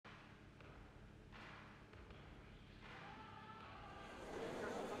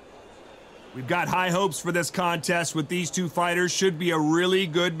We've got high hopes for this contest with these two fighters. Should be a really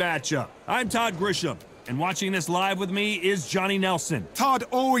good matchup. I'm Todd Grisham, and watching this live with me is Johnny Nelson. Todd,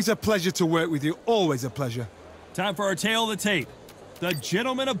 always a pleasure to work with you. Always a pleasure. Time for our tale of the tape. The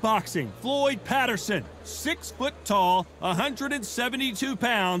gentleman of boxing, Floyd Patterson, 6 foot tall, 172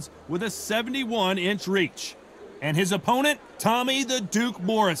 pounds, with a 71-inch reach. And his opponent, Tommy the Duke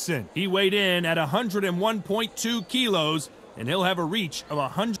Morrison. He weighed in at 101.2 kilos, and he'll have a reach of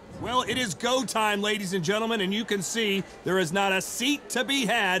 100. Well, it is go time, ladies and gentlemen, and you can see there is not a seat to be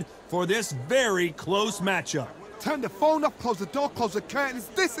had for this very close matchup. Turn the phone off, close the door, close the curtains.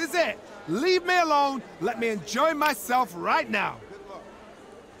 This is it. Leave me alone. Let me enjoy myself right now.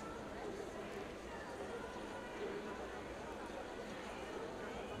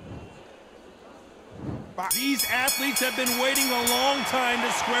 These athletes have been waiting a long time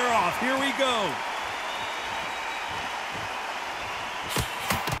to square off. Here we go.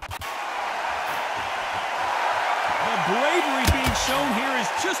 The bravery being shown here is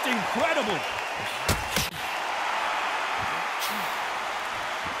just incredible.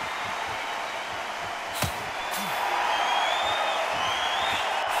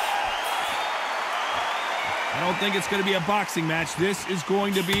 I don't think it's going to be a boxing match. This is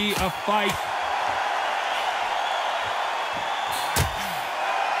going to be a fight.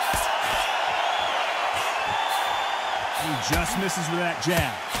 He just misses with that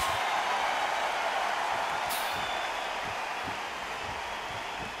jab.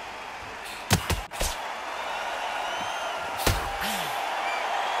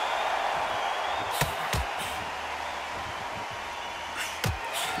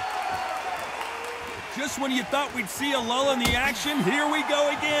 Just when you thought we'd see a lull in the action, here we go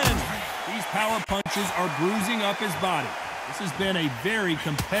again. These power punches are bruising up his body. This has been a very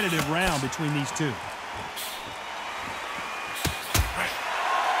competitive round between these two.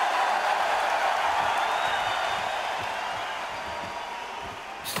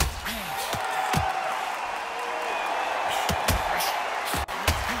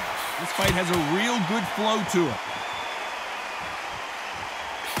 This fight has a real good flow to it.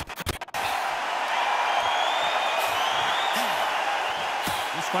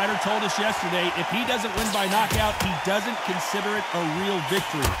 This fighter told us yesterday, if he doesn't win by knockout, he doesn't consider it a real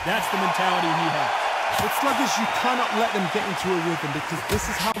victory. That's the mentality he has. With sluggers, you cannot let them get into a rhythm because this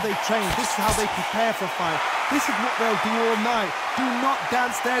is how they train. This is how they prepare for a fight. This is what they'll do all night. Do not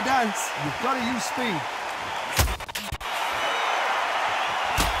dance their dance. You've got to use speed.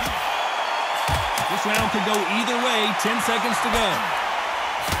 This round could go either way. 10 seconds to go.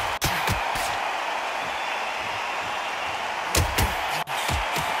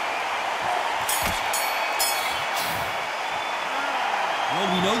 Well,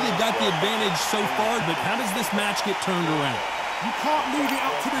 we know they've got the advantage so far, but how does this match get turned around? You can't leave it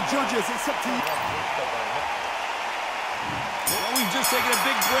up to the judges. It's up to you. Well, we've just taken a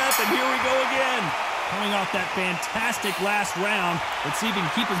big breath, and here we go again. Coming off that fantastic last round, let's see if he can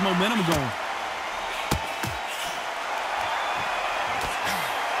keep his momentum going.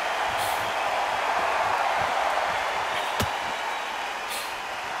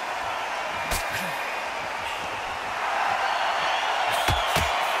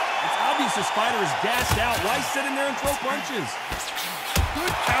 This fighter is gassed out. Why sit in there and throw punches?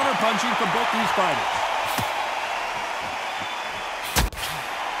 Good counter punching from both these fighters.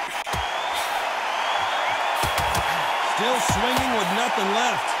 Still swinging with nothing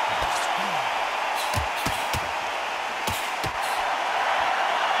left.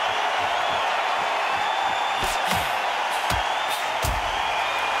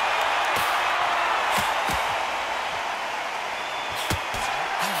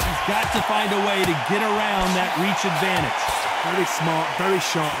 Got to find a way to get around that reach advantage. Very smart, very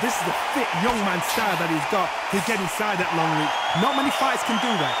sharp. This is the fit young man style that he's got to get inside that long reach. Not many fighters can do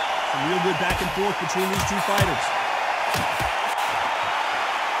that. A real good back and forth between these two fighters.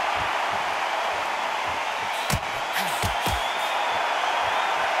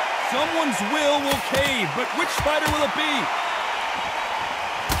 Someone's will cave, but which fighter will it be?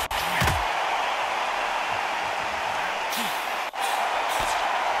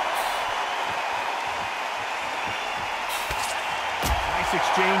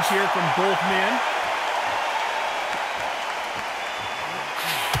 Exchange here from both men.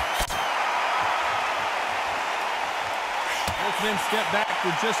 Both men step back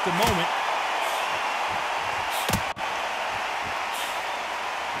for just a moment.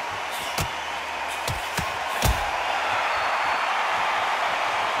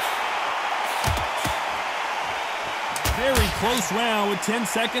 Very close round with 10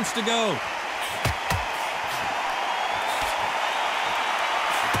 seconds to go.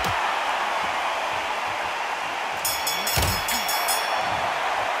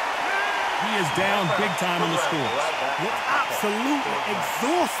 He is down big time on the score. Looks absolutely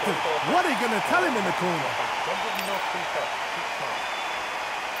exhausted. What are you going to tell him in the corner?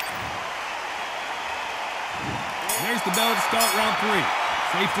 There's the bell to start round 3.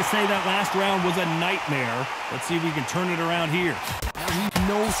 Safe to say that last round was a nightmare. Let's see if we can turn it around here. He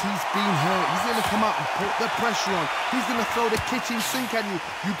knows he's been hurt. He's going to come out and put the pressure on. He's going to throw the kitchen sink at you.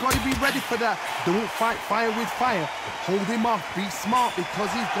 You've got to be ready for that. Don't fight fire with fire. Hold him off. Be smart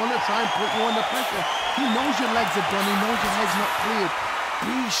because he's going to try and put you under pressure. He knows your legs are done. He knows your head's not cleared.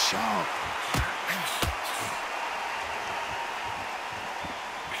 Be sharp.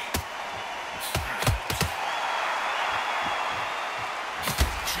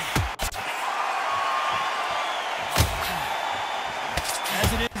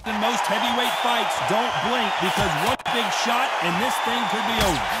 In most heavyweight fights, don't blink because one big shot and this thing could be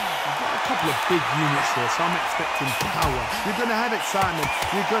over. You've got a couple of big units here, so I'm expecting power. You're going to have excitement.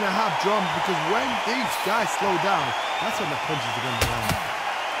 You're going to have drama because when these guys slow down, that's when the punches are going to land.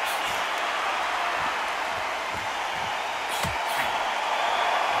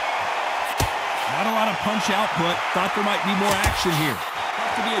 Not a lot of punch output. Thought there might be more action here.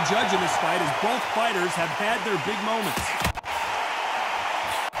 Tough to be a judge in this fight as both fighters have had their big moments.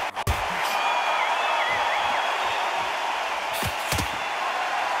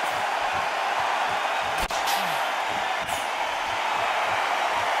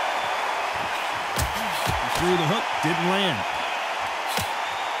 Through the hook, didn't land.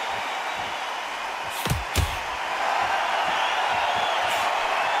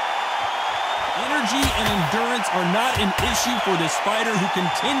 Energy and endurance are not an issue for this fighter who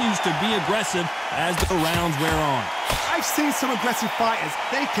continues to be aggressive as the rounds wear on. I've seen some aggressive fighters.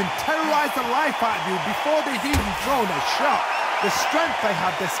 They can terrorize the life out of you before they've even thrown a shot. The strength they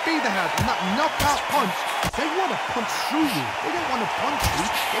have, the speed they have, and that knockout punch, they want to punch through you. They don't want to punch you,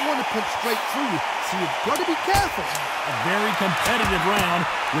 they want to punch straight through you. So you've got to be careful. A very competitive round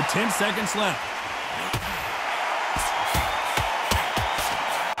with 10 seconds left.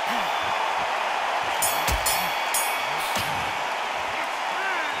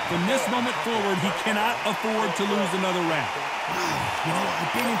 From this moment forward, he cannot afford to lose another round. You know,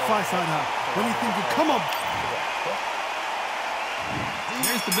 I've been in fights like that. When you're thinking, come on.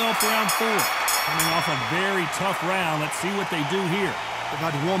 There's the bell for round 4. Coming off a very tough round. Let's see what they do here. They've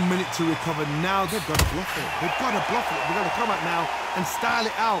had 1 minute to recover. Now they've got to bluff it. They've got to bluff it. They've got to come out now and style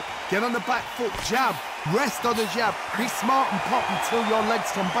it out. Get on the back foot, jab. Rest on the jab. Be smart and pop until your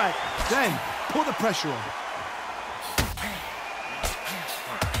legs come back. Then, put the pressure on.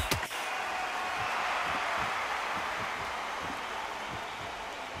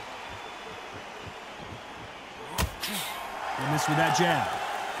 And this with that jab.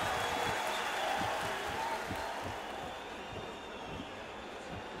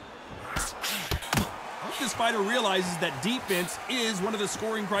 I hope this fighter realizes that defense is one of the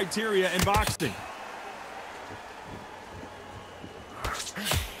scoring criteria in boxing.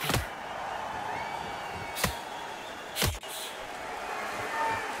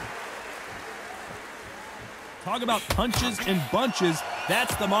 Talk about punches and bunches.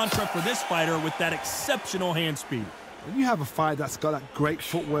 That's the mantra for this fighter with that exceptional hand speed. When you have a fight that's got that great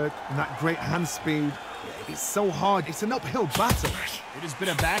footwork and that great hand speed, it's so hard. It's an uphill battle. It has been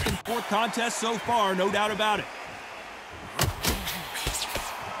a back-and-forth contest so far, no doubt about it.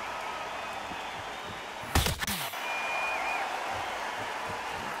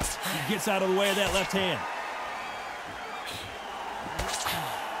 He gets out of the way of that left hand.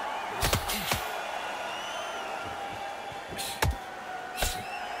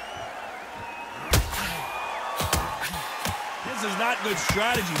 This is not good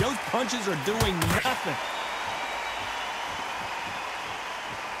strategy. Those punches are doing nothing.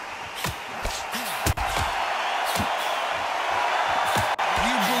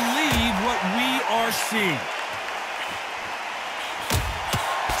 You believe what we are seeing.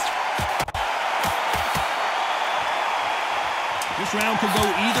 This round could go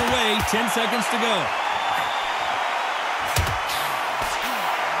either way. 10 seconds to go.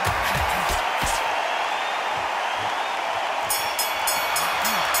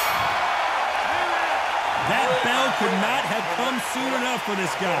 That bell could not have come soon enough for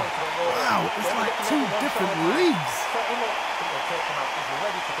this guy. Wow, it's like two different leagues. He's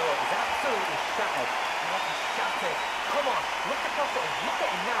ready to go. He's absolutely shattered. He's shattered. Come on, look across at him. Look at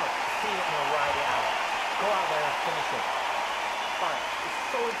him now. See it and he'll ride it out. Go out there and finish it. Fine.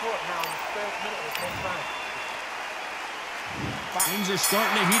 It's so important now in this first minute of this next round. Things are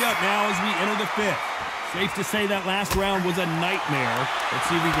starting to heat up now as we enter the 5th. Safe to say that last round was a nightmare. Let's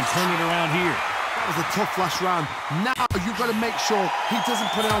see if we can turn it around here. That was a tough last round. Now you've got to make sure he doesn't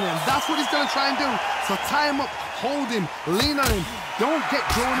put it on him. That's what he's going to try and do. So tie him up, hold him, lean on him. Don't get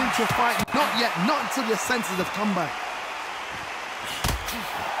drawn into a fight. Not yet. Not until your senses have come back.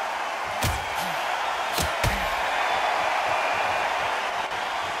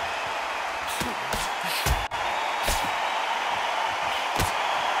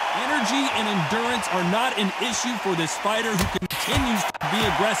 Energy and endurance are not an issue for this fighter who continues to be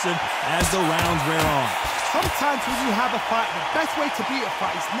aggressive as the rounds wear on. Sometimes when you have a fight, the best way to beat a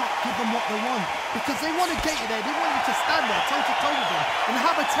fight is not give them what they want. Because they want to get you there. They want you to stand there toe-to-toe with them and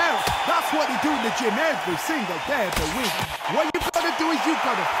have a terror. That's what they do in the gym every single day of the week. What you've got to do is you've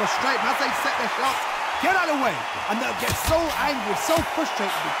got to frustrate them as they set their shots. Get out of the way. And they'll get so angry, so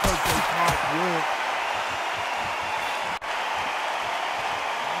frustrated because they can't work.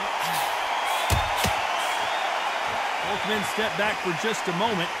 Both men step back for just a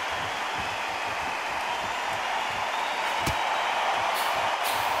moment.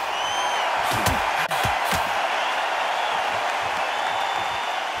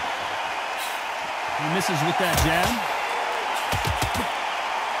 He misses with that jab.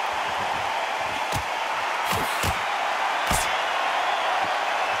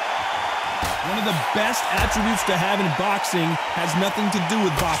 One of the best attributes to have in boxing has nothing to do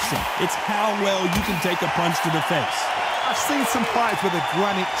with boxing. It's how well you can take a punch to the face. I've seen some fighters with a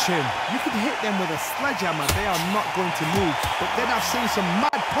granite chin. You can hit them with a sledgehammer, they are not going to move. But then I've seen some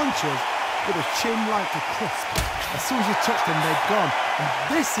mad punchers with a chin like a crisp. As soon as you touch them, they're gone. And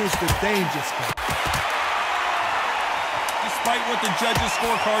this is the danger spot. Despite what the judges'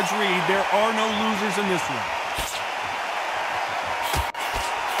 scorecards read, there are no losers in this one.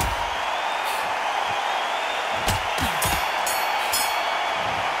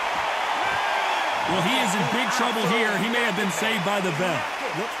 Well, he is in big trouble here. He may have been saved by the bell.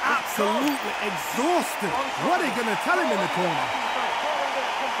 Looks absolutely exhausted. What are you going to tell him in the corner?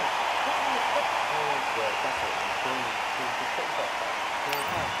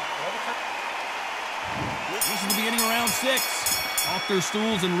 This is the beginning of round 6. Off their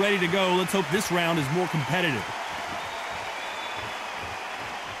stools and ready to go. Let's hope this round is more competitive.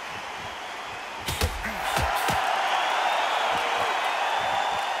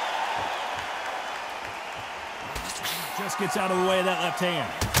 Just gets out of the way of that left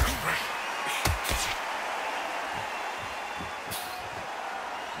hand.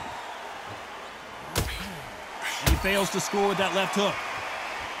 And he fails to score with that left hook.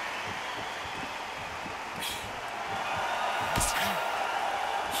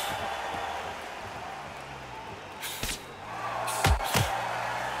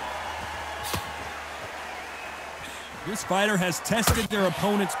 This fighter has tested their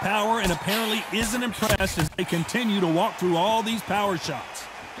opponent's power and apparently isn't impressed as they continue to walk through all these power shots.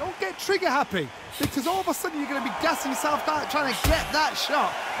 Don't get trigger happy, because all of a sudden you're going to be gassing yourself out trying to get that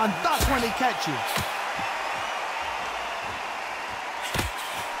shot, and that's when they catch you.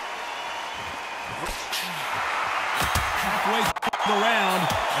 Halfway through the round,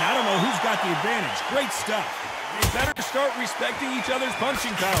 and I don't know who's got the advantage. Great stuff. They better start respecting each other's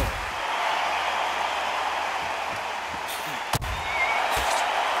punching power.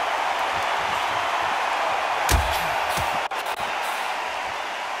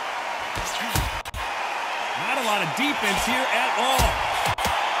 Not a lot of defense here at all.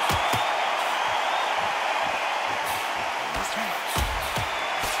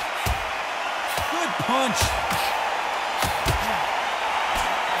 Good punch.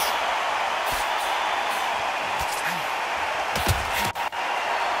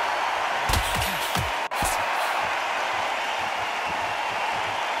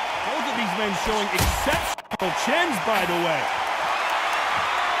 Both of these men showing exceptional chins, by the way.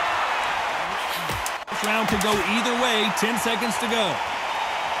 This round could go either way. 10 seconds to go.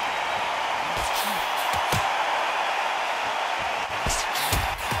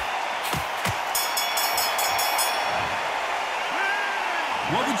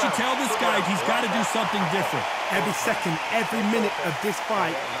 What would you tell this guy? He's got to do something different. Every second, every minute of this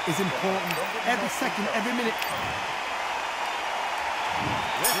fight is important. Every second, every minute.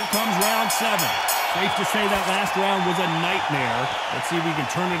 Here comes round 7. Safe to say that last round was a nightmare. Let's see if we can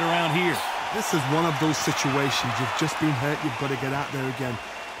turn it around here. This is one of those situations. You've just been hurt. You've got to get out there again.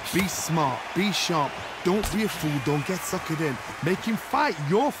 Be smart. Be sharp. Don't be a fool. Don't get suckered in. Make him fight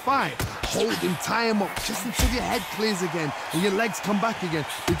your fight. Hold him, tie him up, just until your head clears again and your legs come back again.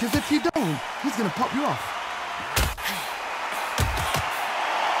 Because if you don't, he's going to pop you off.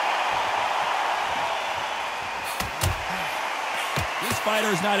 fighter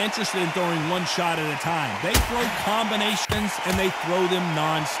is not interested in throwing one shot at a time. They throw combinations, and they throw them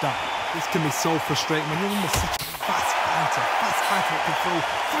non-stop. This can be so frustrating when you're almost such a fast fighter that can throw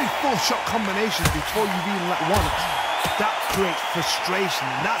 3-4 shot combinations before you've even let one. That creates frustration,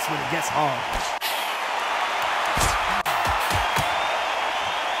 and that's when it gets hard.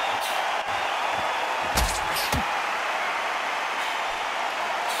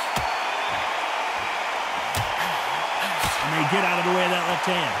 Get out of the way of that left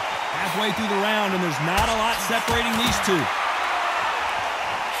hand. Halfway through the round, and there's not a lot separating these two.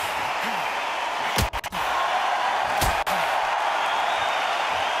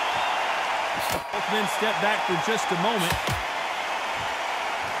 Both men step back for just a moment.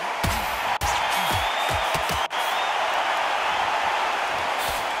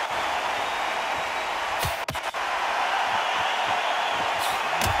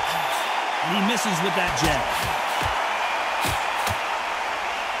 And he misses with that jab.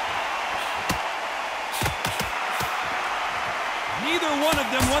 Neither one of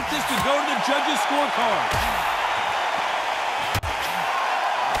them want this to go to the judges' scorecard.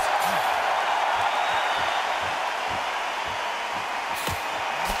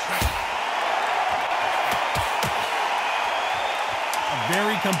 A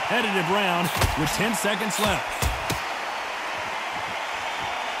very competitive round with 10 seconds left.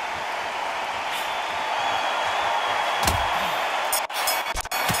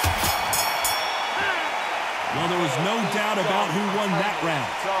 Well, there was no doubt about who won that round.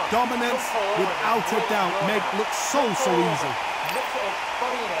 Dominance, without a doubt, make it look so easy. Lift it up,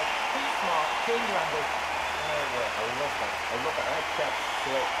 body in it, be smart, change your angle. I love that. I love that. That check,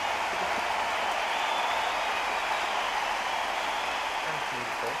 great. And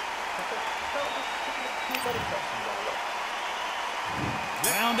beautiful.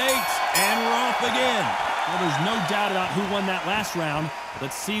 Round 8, and we're off again. Well, there's no doubt about who won that last round.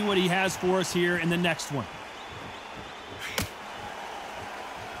 Let's see what he has for us here in the next one.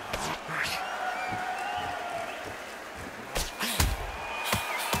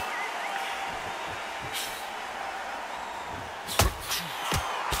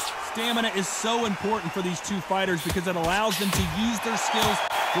 Stamina is so important for these two fighters because it allows them to use their skills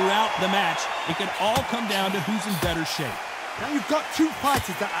throughout the match. It can all come down to who's in better shape. Now you've got two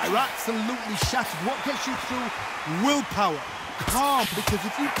fighters that are absolutely shattered. What gets you through? Willpower. Calm, because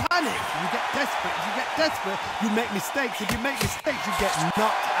if you panic, you get desperate. If you get desperate, you make mistakes. If you make mistakes, you get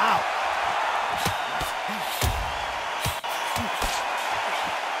knocked out.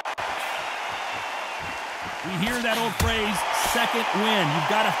 We hear that old phrase, second win. You've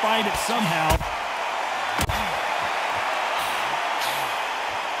got to find it somehow.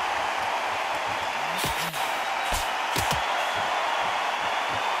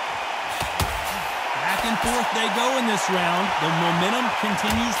 Back and forth they go in this round. The momentum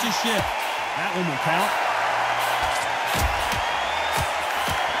continues to shift. That one will count.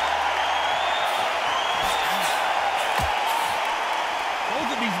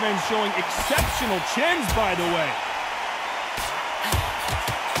 Both of these men showing exceptional chins, by the way.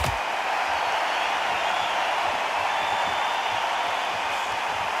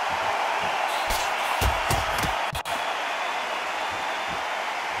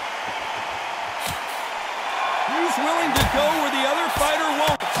 Who's willing to go where the other fighter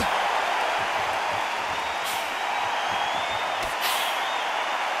won't?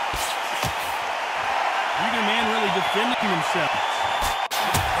 Either man really defending himself.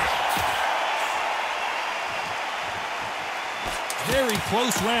 Very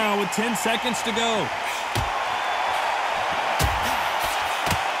close round with 10 seconds to go.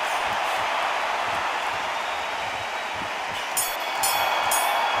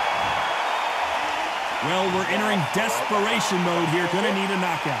 Well, we're entering desperation mode here. Gonna need a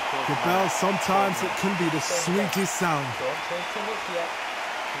knockout. The bell, sometimes it can be the sweetest sound. Don't change too much yet.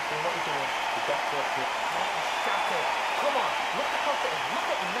 Keep doing what you're doing. You got to it. Come on, look across at him. Look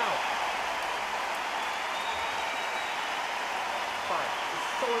at him now. Fine. It's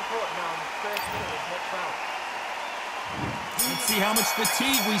so important now in the first minute of this next round. Let's see how much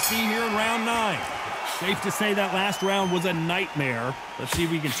fatigue we see here in round 9. Safe to say that last round was a nightmare. Let's see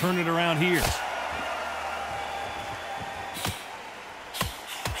if we can turn it around here.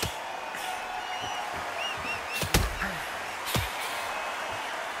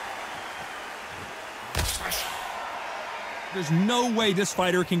 There's no way this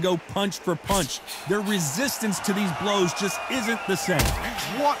fighter can go punch for punch. Their resistance to these blows just isn't the same.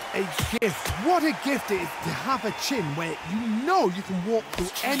 What a gift. What a gift it is to have a chin where you know you can walk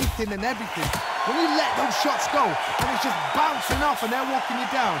through anything and everything. When you let those shots go and it's just bouncing off and they're walking you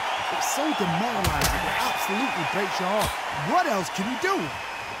down, it's so demoralizing. It absolutely breaks your heart. What else can you do?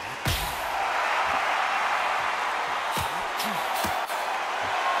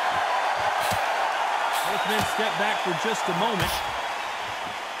 Both men step back for just a moment.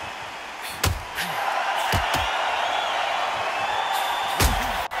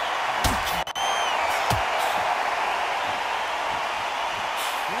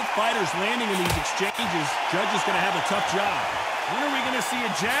 Both fighters landing in these exchanges. Judge is going to have a tough job. When are we going to see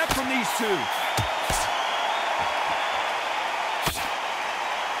a jab from these two?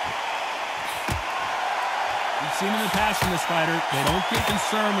 We've seen in the past from this fighter, they don't get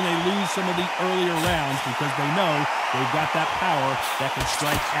concerned when they lose some of the earlier rounds because they know they've got that power that can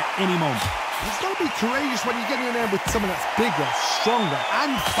strike at any moment. You've got to be courageous when you're getting in there with someone that's bigger, stronger,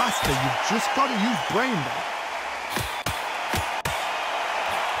 and faster. You've just got to use brain there.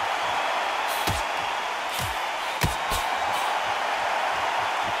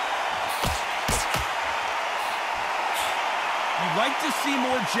 You'd like to see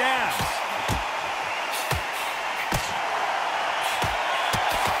more jabs.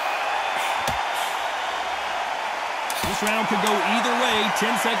 This round could go either way.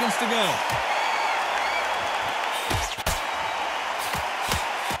 10 seconds to go.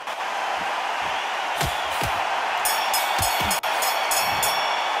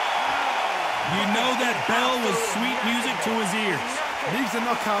 You know that bell was sweet music to his ears. Needs a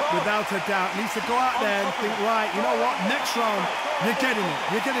knockout without a doubt. Needs to go out there and think, right, you know what, next round, you're getting it.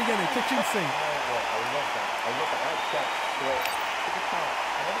 You're going to get it. Kitchen sink. I love that. I love that. That's great. Take a count.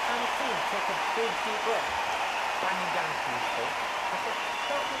 And every time I see him take a big deep breath, banging down to his feet, I said,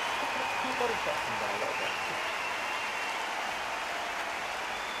 start with sticking a few body shots in there a little bit.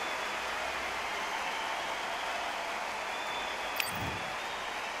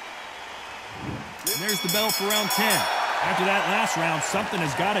 There's the bell for round 10. After that last round, something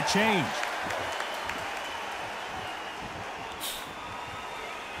has got to change.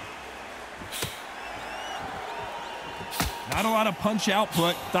 Not a lot of punch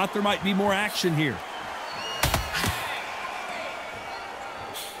output. Thought there might be more action here.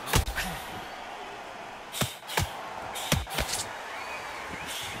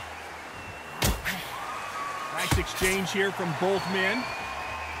 Nice exchange here from both men.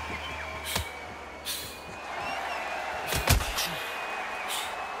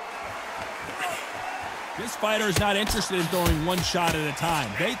 This fighter is not interested in throwing one shot at a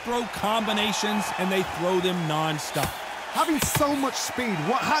time. They throw combinations and they throw them non-stop. Having so much speed,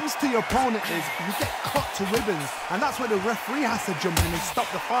 what happens to your opponent is you get cut to ribbons, and that's where the referee has to jump in and stop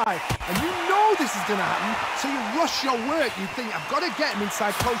the fight. And you know this is going to happen, so you rush your work. You think, I've got to get him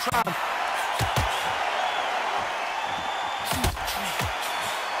inside close round.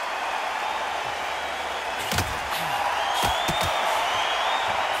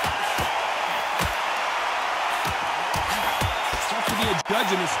 Judge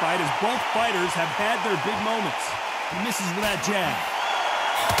in this fight as both fighters have had their big moments. He misses with that jab.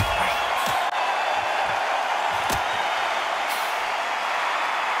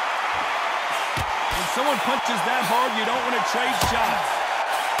 When someone punches that hard, you don't want to trade shots.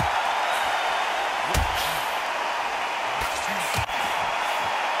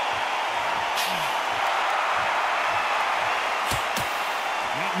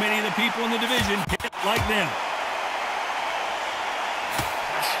 Not many of the people in the division hit like them.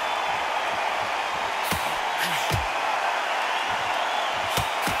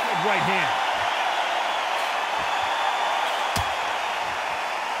 Right hand.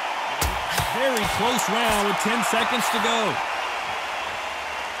 Very close round with 10 seconds to go.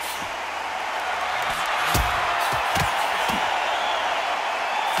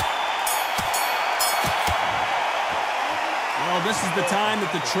 Well, this is the time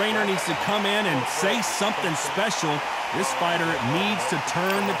that the trainer needs to come in and say something special. This fighter needs to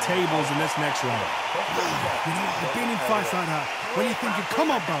turn the tables in this next round. You know, I've been in fights like that. When you're thinking,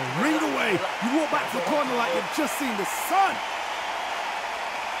 come on, bro, ring it away. You walk back to the corner like you've just seen the sun.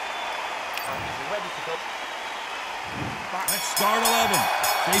 Let's start 11.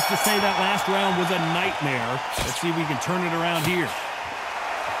 Safe to say that last round was a nightmare. Let's see if we can turn it around here.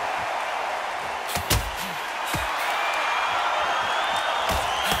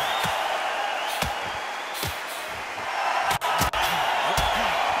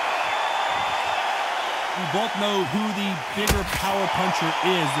 Both know who the bigger power puncher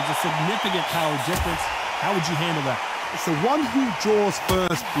is. There's a significant power difference. How would you handle that? It's the one who draws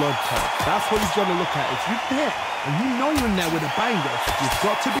first blood, Todd. That's what he's got to look at. If you're there and you know you're in there with a banger, you've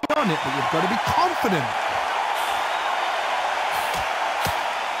got to be on it, but you've got to be confident.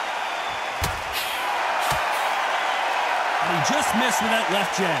 He just missed with that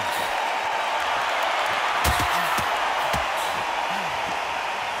left jab.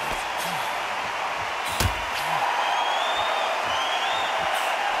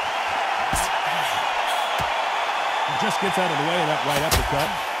 He just gets out of the way of that right uppercut.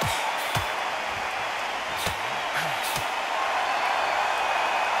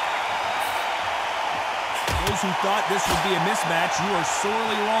 Those who thought this would be a mismatch, you are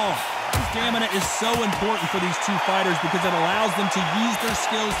sorely wrong. Stamina is so important for these two fighters because it allows them to use their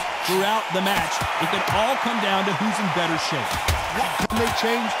skills throughout the match. It can all come down to who's in better shape. What can they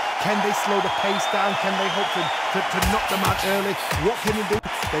change? Can they slow the pace down? Can they hope to knock them out early? What can they do?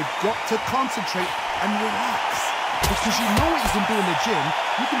 They've got to concentrate and relax. Because you know what you can do in the gym,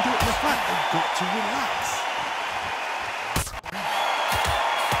 you can do it in the fight. They've got to relax.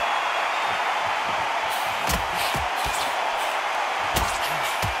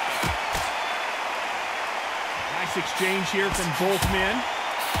 Exchange here from both men.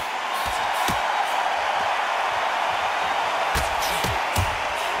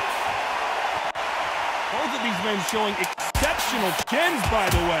 Both of these men showing exceptional chins, by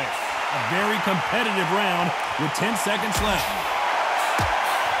the way. A very competitive round with 10 seconds left.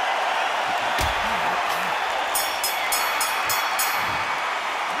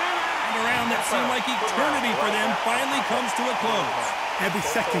 And a round that seemed like eternity for them finally comes to a close. Every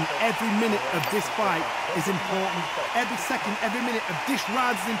second, every minute of this fight is important. Every second, every minute of this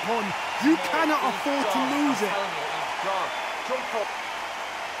round is important. You cannot afford to lose it. Jump up.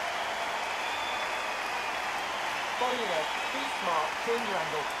 Body there, be smart, change your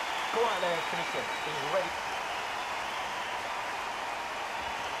angle, go out there and finish it. He's ready.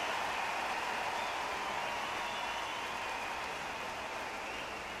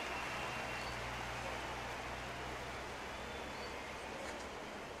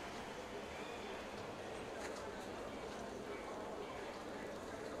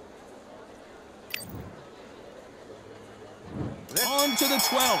 On to the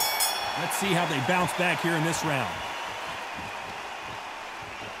 12th. Let's see how they bounce back here in this round.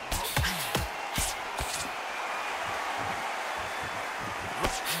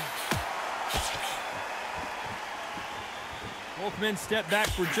 Both men step back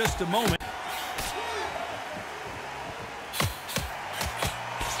for just a moment.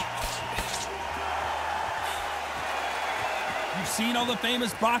 You've seen all the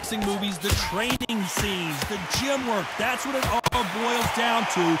famous boxing movies, the training scenes, the gym work. That's what it all boils down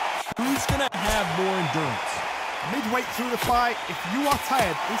to. Who's going to have more endurance? Midway through the fight, if you are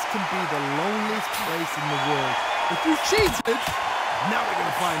tired, this can be the loneliest place in the world. If you cheated, now we're going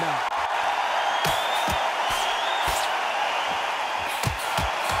to find out.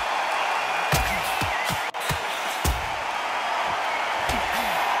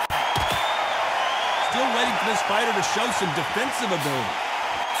 Still waiting for this fighter to show some defensive ability.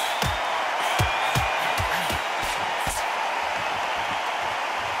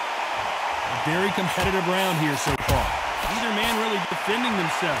 A very competitive round here so far. Neither man really defending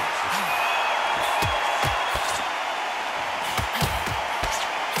themselves.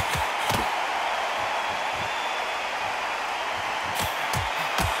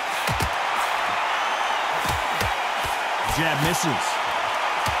 Jab misses.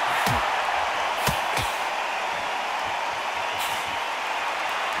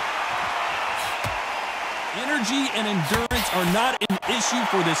 Energy and endurance are not an issue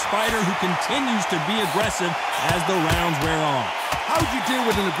for this fighter who continues to be aggressive as the rounds wear on. How do you deal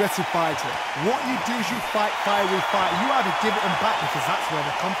with an aggressive fighter? What you do is you fight fire with fire. You either give it them back because that's where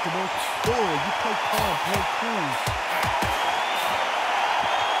they're comfortable, or you play calm, play cool.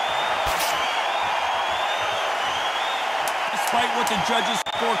 Despite what the judges'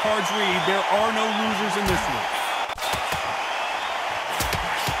 scorecards read, there are no losers in this one.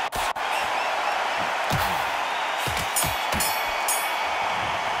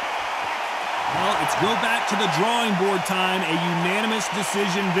 Well, it's go back to the drawing board time, a unanimous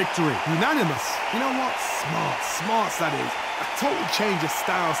decision victory. Unanimous? You know what? Smarts that is. A total change of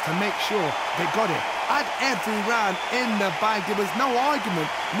styles to make sure they got it. At every round in the bag, there was no argument,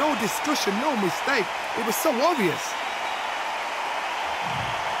 no discussion, no mistake. It was so obvious.